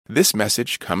This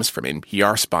message comes from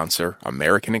NPR sponsor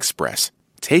American Express.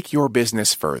 Take your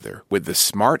business further with the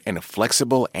smart and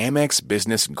flexible Amex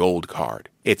Business Gold Card.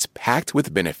 It's packed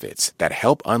with benefits that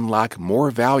help unlock more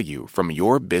value from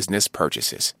your business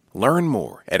purchases. Learn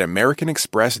more at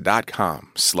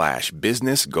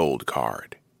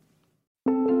americanexpress.com/businessgoldcard.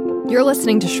 You're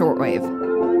listening to Shortwave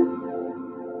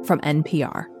from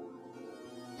NPR.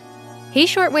 Hey,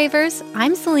 Shortwavers.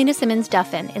 I'm Selena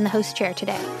Simmons-Duffin in the host chair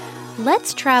today.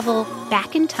 Let's travel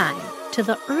back in time to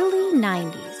the early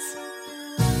 90s.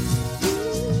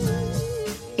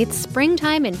 It's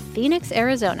springtime in Phoenix,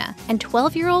 Arizona, and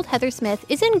 12-year-old Heather Smith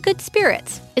is in good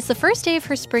spirits. It's the first day of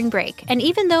her spring break, and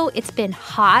even though it's been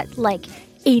hot, like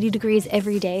 80 degrees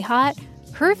every day hot,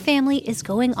 her family is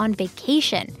going on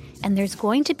vacation, and there's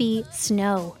going to be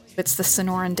snow. It's the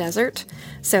Sonoran Desert,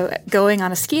 so going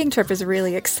on a skiing trip is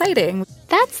really exciting.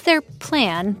 That's their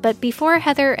plan, but before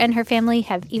Heather and her family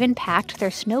have even packed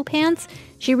their snow pants,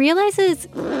 she realizes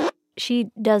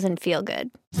she doesn't feel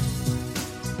good.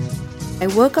 I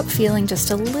woke up feeling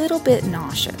just a little bit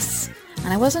nauseous,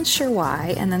 and I wasn't sure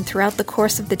why, and then throughout the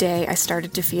course of the day, I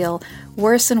started to feel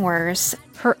worse and worse.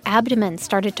 Her abdomen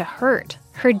started to hurt.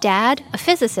 Her dad, a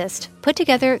physicist, put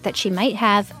together that she might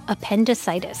have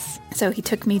appendicitis. So he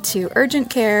took me to urgent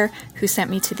care, who sent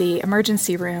me to the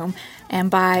emergency room, and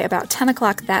by about 10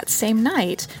 o'clock that same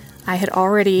night, I had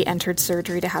already entered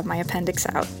surgery to have my appendix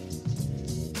out.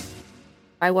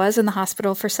 I was in the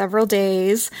hospital for several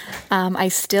days. I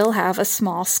still have a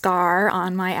small scar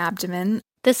on my abdomen.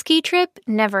 The ski trip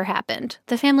never happened.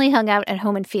 The family hung out at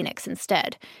home in Phoenix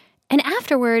instead. And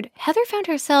afterward, Heather found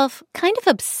herself kind of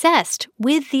obsessed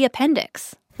with the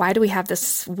appendix. Why do we have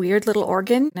this weird little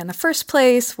organ in the first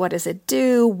place? What does it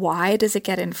do? Why does it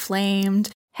get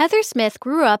inflamed? Heather Smith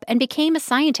grew up and became a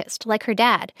scientist like her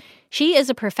dad. She is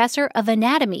a professor of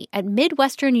anatomy at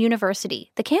Midwestern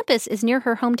University. The campus is near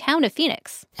her hometown of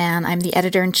Phoenix. And I'm the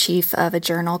editor-in-chief of a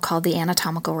journal called The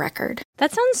Anatomical Record.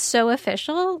 That sounds so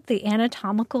official, The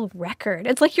Anatomical Record.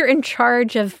 It's like you're in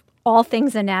charge of all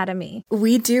things anatomy.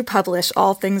 We do publish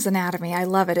all things anatomy. I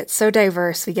love it. It's so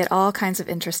diverse. We get all kinds of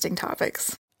interesting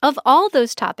topics. Of all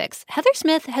those topics, Heather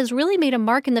Smith has really made a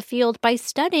mark in the field by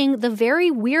studying the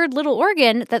very weird little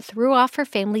organ that threw off her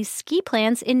family's ski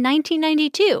plans in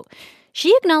 1992.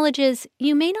 She acknowledges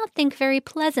you may not think very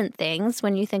pleasant things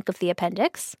when you think of the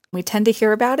appendix. We tend to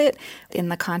hear about it in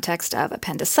the context of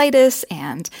appendicitis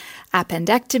and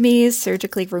appendectomies,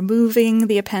 surgically removing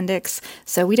the appendix,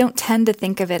 so we don't tend to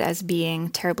think of it as being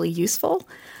terribly useful.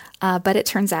 But it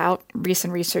turns out,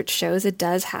 recent research shows it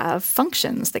does have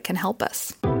functions that can help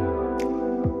us.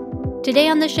 Today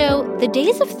on the show, the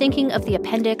days of thinking of the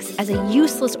appendix as a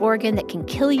useless organ that can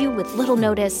kill you with little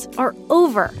notice are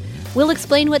over. We'll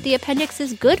explain what the appendix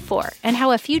is good for and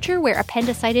how a future where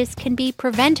appendicitis can be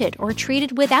prevented or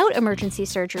treated without emergency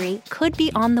surgery could be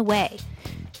on the way.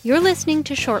 You're listening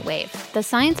to Shortwave, the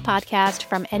science podcast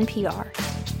from NPR.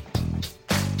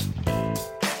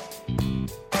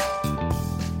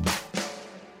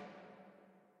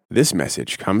 This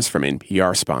message comes from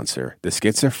NPR sponsor, the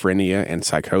Schizophrenia and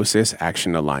Psychosis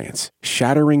Action Alliance,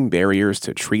 shattering barriers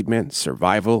to treatment,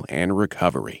 survival, and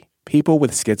recovery. People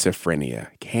with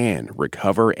schizophrenia can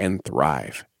recover and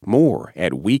thrive. More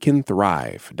at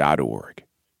wecanthrive.org.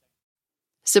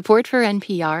 Support for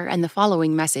NPR and the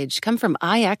following message come from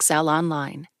IXL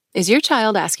Online. Is your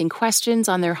child asking questions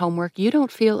on their homework you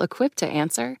don't feel equipped to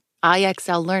answer?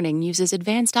 IXL Learning uses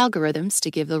advanced algorithms to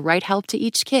give the right help to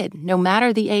each kid, no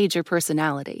matter the age or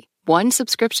personality. One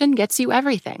subscription gets you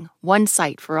everything. One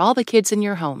site for all the kids in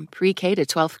your home, pre-K to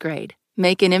 12th grade.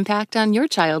 Make an impact on your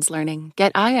child's learning.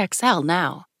 Get IXL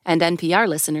now. And NPR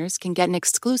listeners can get an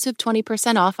exclusive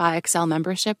 20% off IXL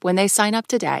membership when they sign up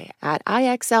today at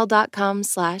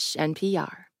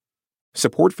IXL.com/NPR.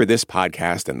 Support for this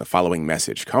podcast and the following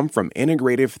message come from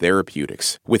Integrative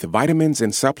Therapeutics, with vitamins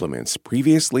and supplements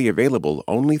previously available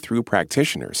only through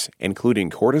practitioners, including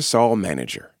Cortisol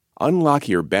Manager. Unlock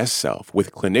your best self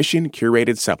with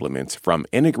clinician-curated supplements from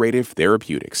Integrative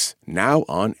Therapeutics, now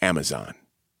on Amazon.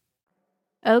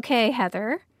 Okay,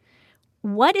 Heather.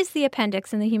 What is the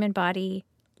appendix in the human body?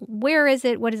 Where is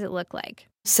it? What does it look like?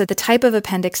 So the type of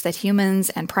appendix that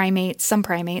humans and primates, some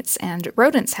primates, and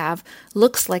rodents have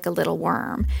looks like a little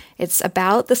worm. It's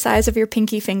about the size of your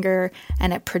pinky finger,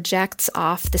 and it projects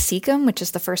off the cecum, which is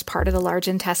the first part of the large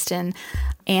intestine.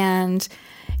 And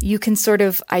you can sort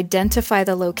of identify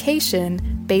the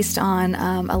location based on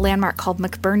a landmark called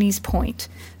McBurney's Point.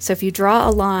 So if you draw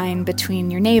a line between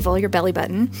your navel, your belly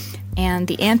button, and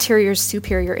the anterior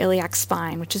superior iliac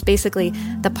spine, which is basically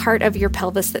the part of your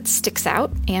pelvis that sticks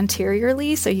out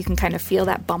anteriorly, so you can kind of feel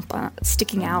that bump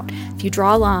sticking out. If you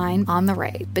draw a line on the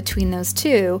right between those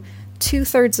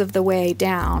two-thirds of the way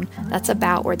down, that's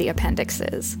about where the appendix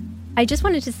is. I just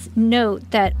wanted to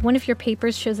note that one of your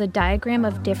papers shows a diagram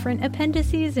of different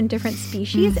appendices in different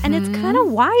species, and it's kind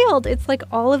of wild. It's like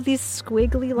all of these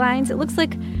squiggly lines. It looks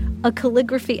like a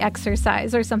calligraphy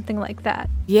exercise or something like that.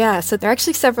 Yeah, so there are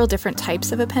actually several different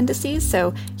types of appendices.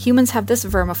 So humans have this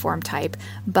vermiform type,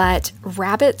 but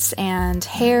rabbits and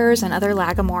hares and other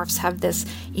lagomorphs have this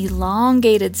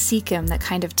elongated cecum that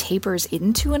kind of tapers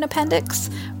into an appendix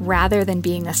rather than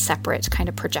being a separate kind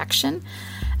of projection.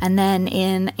 And then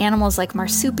in animals like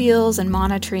marsupials and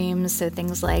monotremes, so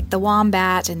things like the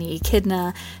wombat and the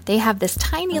echidna, they have this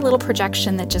tiny little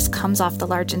projection that just comes off the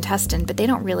large intestine, but they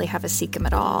don't really have a cecum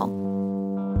at all.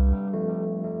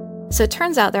 So it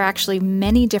turns out there are actually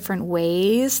many different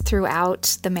ways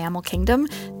throughout the mammal kingdom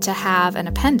to have an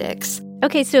appendix.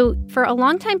 Okay, so for a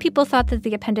long time, people thought that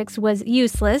the appendix was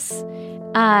useless,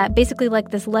 basically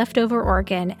like this leftover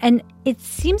organ. And it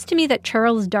seems to me that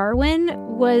Charles Darwin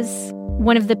was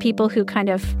one of the people who kind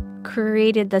of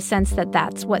created the sense that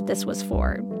that's what this was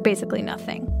for, basically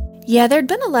nothing. Yeah, there'd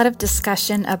been a lot of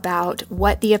discussion about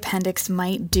what the appendix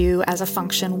might do as a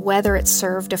function, whether it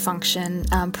served a function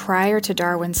prior to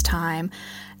Darwin's time.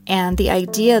 And the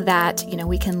idea that,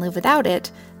 we can live without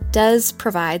it does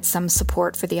provide some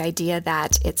support for the idea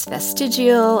that it's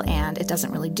vestigial and it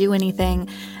doesn't really do anything.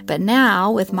 But now,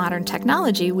 with modern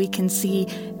technology, we can see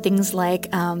things like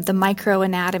the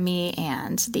microanatomy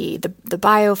and the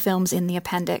biofilms in the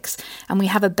appendix, and we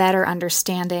have a better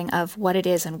understanding of what it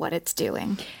is and what it's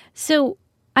doing. So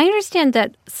I understand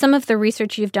that some of the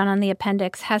research you've done on the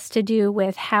appendix has to do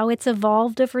with how it's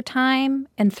evolved over time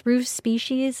and through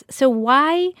species. So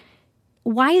why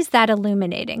is that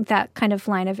illuminating, that kind of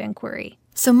line of inquiry?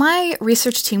 So my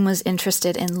research team was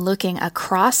interested in looking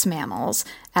across mammals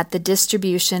at the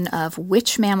distribution of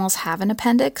which mammals have an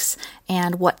appendix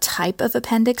and what type of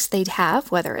appendix they'd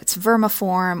have, whether it's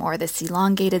vermiform or this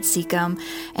elongated cecum,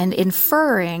 and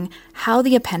inferring how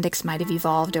the appendix might have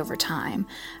evolved over time.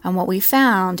 And what we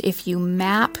found, if you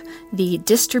map the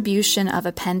distribution of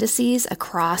appendices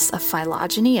across a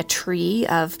phylogeny, a tree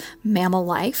of mammal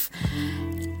life,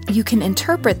 you can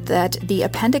interpret that the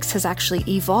appendix has actually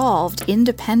evolved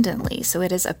independently. So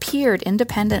it has appeared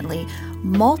independently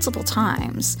multiple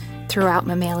times throughout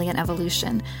mammalian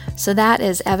evolution. So that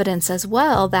is evidence as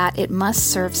well that it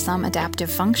must serve some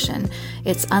adaptive function.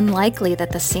 It's unlikely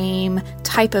that the same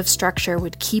type of structure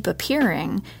would keep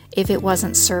appearing if it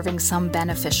wasn't serving some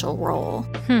beneficial role.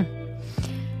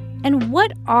 And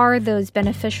what are those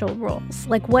beneficial roles?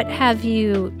 Like, what have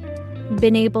you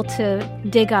been able to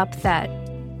dig up that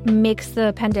makes the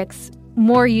appendix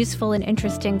more useful and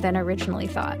interesting than originally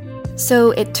thought?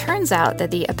 So it turns out that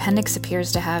the appendix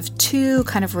appears to have two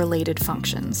kind of related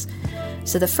functions.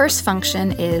 So the first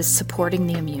function is supporting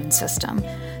the immune system.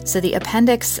 So the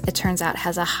appendix, it turns out,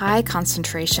 has a high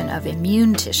concentration of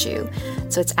immune tissue.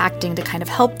 So it's acting to kind of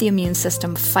help the immune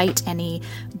system fight any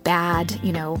bad,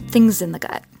 things in the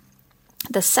gut.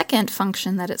 The second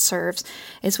function that it serves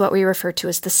is what we refer to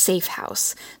as the safe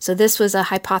house. So this was a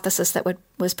hypothesis that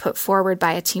was put forward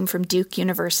by a team from Duke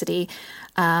University,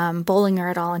 Bollinger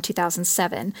et al. In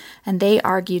 2007. And they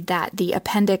argued that the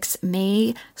appendix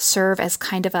may serve as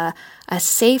kind of a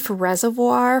safe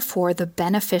reservoir for the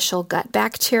beneficial gut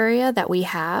bacteria that we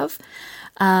have.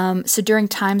 So during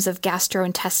times of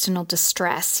gastrointestinal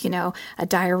distress, a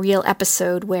diarrheal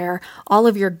episode where all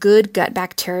of your good gut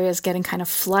bacteria is getting kind of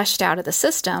flushed out of the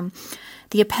system,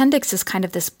 the appendix is kind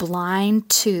of this blind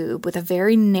tube with a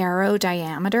very narrow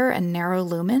diameter and narrow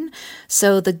lumen.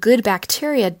 So the good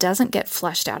bacteria doesn't get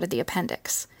flushed out of the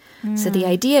appendix. So the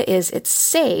idea is it's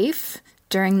safe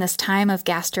during this time of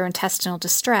gastrointestinal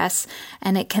distress,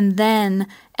 and it can then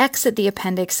exit the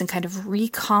appendix and kind of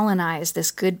recolonize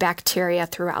this good bacteria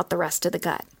throughout the rest of the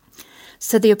gut.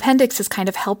 So the appendix is kind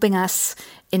of helping us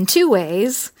in two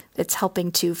ways. It's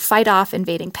helping to fight off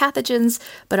invading pathogens,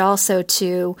 but also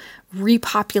to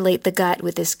repopulate the gut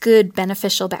with this good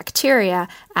beneficial bacteria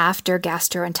after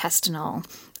gastrointestinal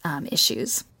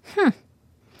issues.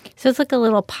 So it's like a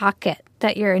little pocket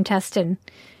that your intestine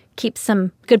keeps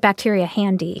some good bacteria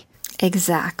handy.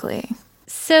 Exactly.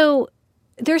 So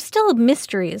there's still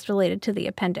mysteries related to the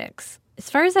appendix. As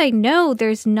far as I know,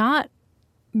 there's not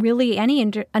really any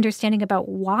understanding about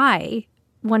why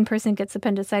one person gets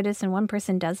appendicitis and one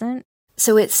person doesn't.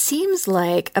 So it seems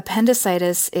like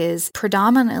appendicitis is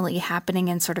predominantly happening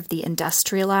in sort of the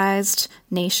industrialized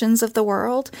nations of the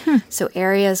world. So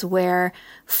areas where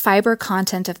fiber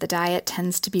content of the diet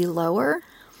tends to be lower.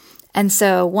 And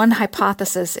so one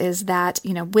hypothesis is that,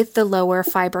 with the lower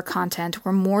fiber content,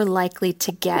 we're more likely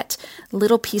to get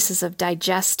little pieces of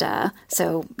digesta.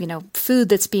 So, food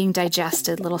that's being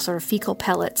digested, little sort of fecal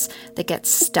pellets that get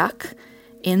stuck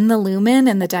in the lumen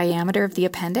and the diameter of the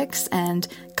appendix and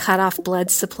cut off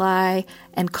blood supply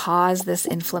and cause this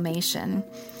inflammation.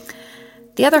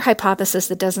 The other hypothesis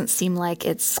that doesn't seem like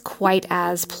it's quite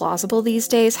as plausible these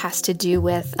days has to do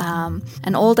with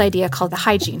an old idea called the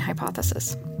hygiene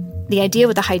hypothesis. The idea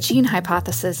with the hygiene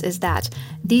hypothesis is that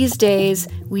these days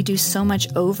we do so much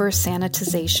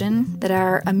over-sanitization that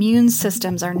our immune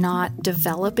systems are not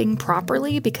developing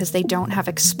properly because they don't have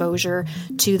exposure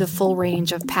to the full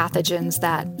range of pathogens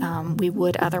that we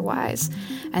would otherwise.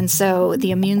 And so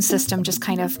the immune system just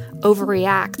kind of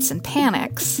overreacts and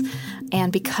panics.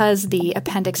 And because the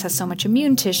appendix has so much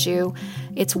immune tissue,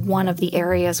 it's one of the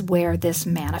areas where this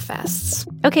manifests.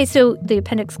 Okay, so the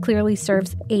appendix clearly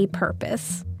serves a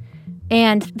purpose.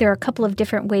 And there are a couple of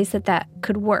different ways that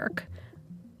could work.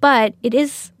 But it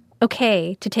is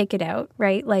okay to take it out,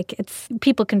 right? Like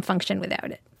people can function without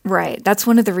it. Right. That's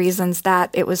one of the reasons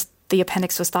that the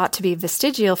appendix was thought to be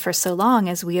vestigial for so long,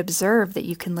 as we observe that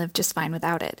you can live just fine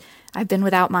without it. I've been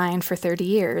without mine for 30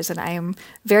 years and I am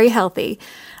very healthy.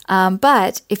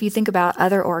 But if you think about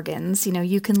other organs,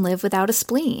 you can live without a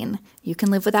spleen, you can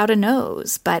live without a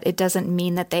nose, but it doesn't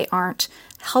mean that they aren't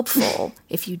helpful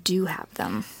if you do have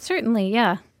them. Certainly,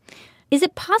 yeah. Is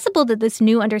it possible that this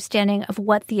new understanding of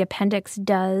what the appendix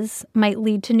does might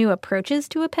lead to new approaches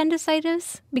to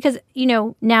appendicitis? Because,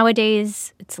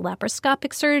 nowadays it's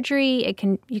laparoscopic surgery.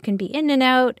 You can be in and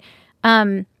out,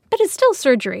 but it's still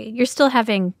surgery. You're still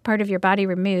having part of your body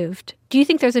removed. Do you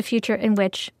think there's a future in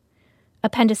which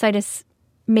appendicitis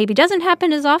maybe doesn't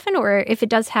happen as often, or if it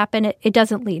does happen, it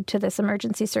doesn't lead to this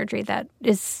emergency surgery that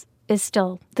is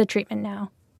still the treatment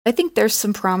now? I think there's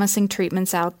some promising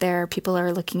treatments out there. People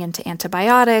are looking into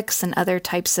antibiotics and other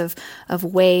types of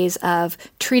ways of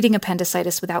treating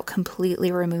appendicitis without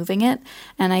completely removing it.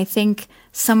 And I think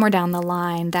somewhere down the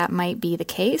line that might be the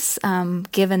case,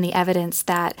 given the evidence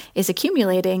that is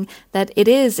accumulating that it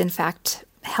is, in fact,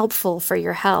 helpful for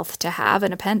your health to have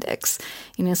an appendix.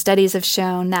 Studies have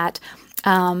shown that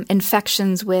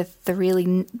infections with the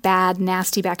really bad,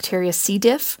 nasty bacteria C.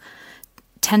 diff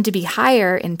tend to be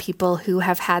higher in people who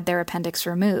have had their appendix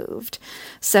removed.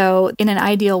 So in an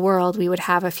ideal world, we would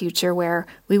have a future where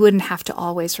we wouldn't have to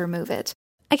always remove it.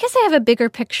 I guess I have a bigger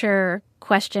picture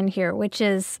question here, which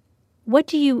is, what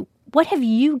have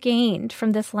you gained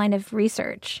from this line of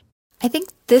research? I think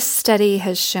this study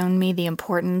has shown me the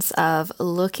importance of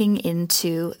looking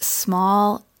into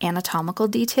small anatomical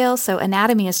details. So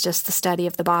anatomy is just the study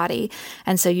of the body.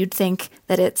 And so you'd think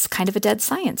that it's kind of a dead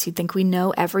science. You'd think we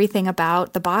know everything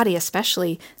about the body,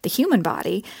 especially the human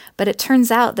body. But it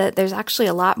turns out that there's actually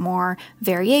a lot more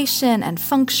variation and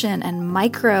function and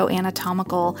micro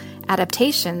anatomical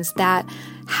adaptations that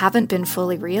haven't been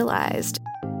fully realized.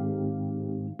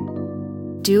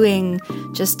 Doing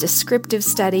just descriptive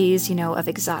studies, of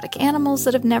exotic animals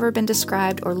that have never been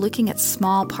described, or looking at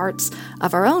small parts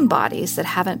of our own bodies that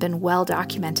haven't been well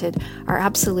documented are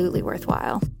absolutely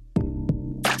worthwhile.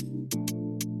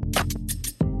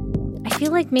 I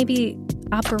feel like maybe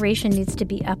Operation needs to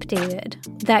be updated.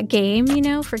 That game,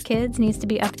 for kids needs to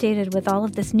be updated with all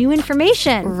of this new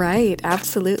information. Right,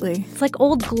 absolutely. It's like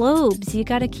old globes. You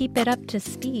got to keep it up to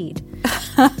speed.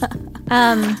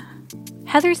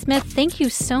 Heather Smith, thank you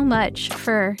so much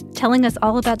for telling us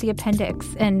all about the appendix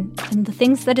and the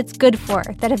things that it's good for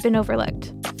that have been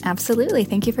overlooked. Absolutely.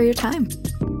 Thank you for your time.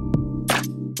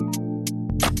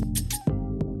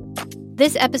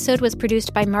 This episode was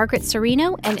produced by Margaret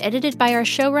Serino and edited by our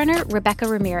showrunner, Rebecca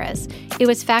Ramirez. It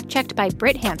was fact-checked by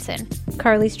Britt Hansen.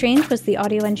 Carly Strange was the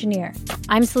audio engineer.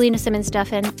 I'm Selena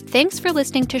Simmons-Duffin. Thanks for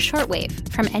listening to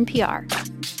Shortwave from NPR.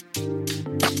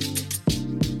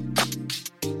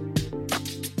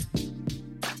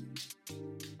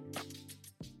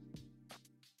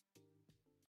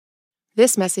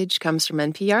 This message comes from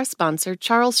NPR sponsor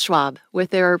Charles Schwab with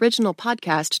their original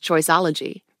podcast,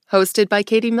 Choiceology. Hosted by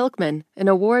Katie Milkman, an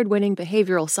award-winning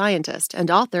behavioral scientist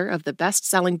and author of the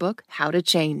best-selling book, How to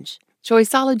Change.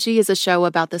 Choiceology is a show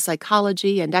about the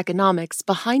psychology and economics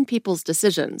behind people's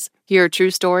decisions. Hear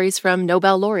true stories from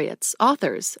Nobel laureates,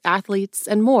 authors, athletes,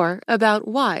 and more about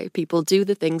why people do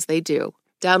the things they do.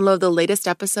 Download the latest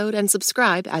episode and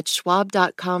subscribe at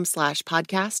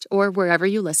schwab.com/podcast or wherever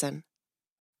you listen.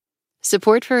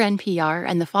 Support for NPR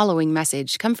and the following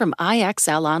message come from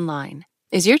IXL Online.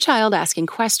 Is your child asking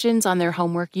questions on their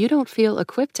homework you don't feel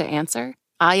equipped to answer?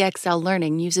 IXL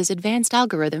Learning uses advanced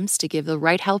algorithms to give the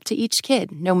right help to each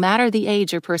kid, no matter the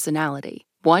age or personality.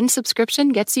 One subscription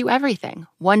gets you everything.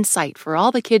 One site for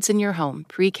all the kids in your home,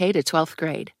 pre-K to 12th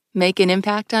grade. Make an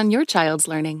impact on your child's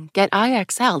learning. Get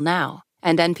IXL now.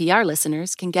 And NPR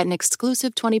listeners can get an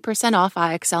exclusive 20% off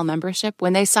IXL membership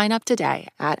when they sign up today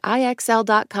at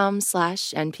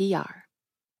IXL.com/NPR.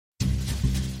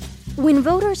 When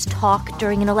voters talk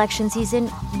during an election season,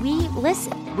 we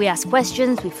listen. We ask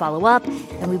questions, we follow up,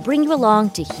 and we bring you along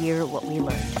to hear what we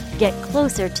learned. Get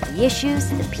closer to the issues,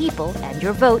 the people, and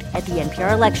your vote at the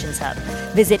NPR Elections Hub.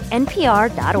 Visit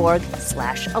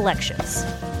npr.org/elections.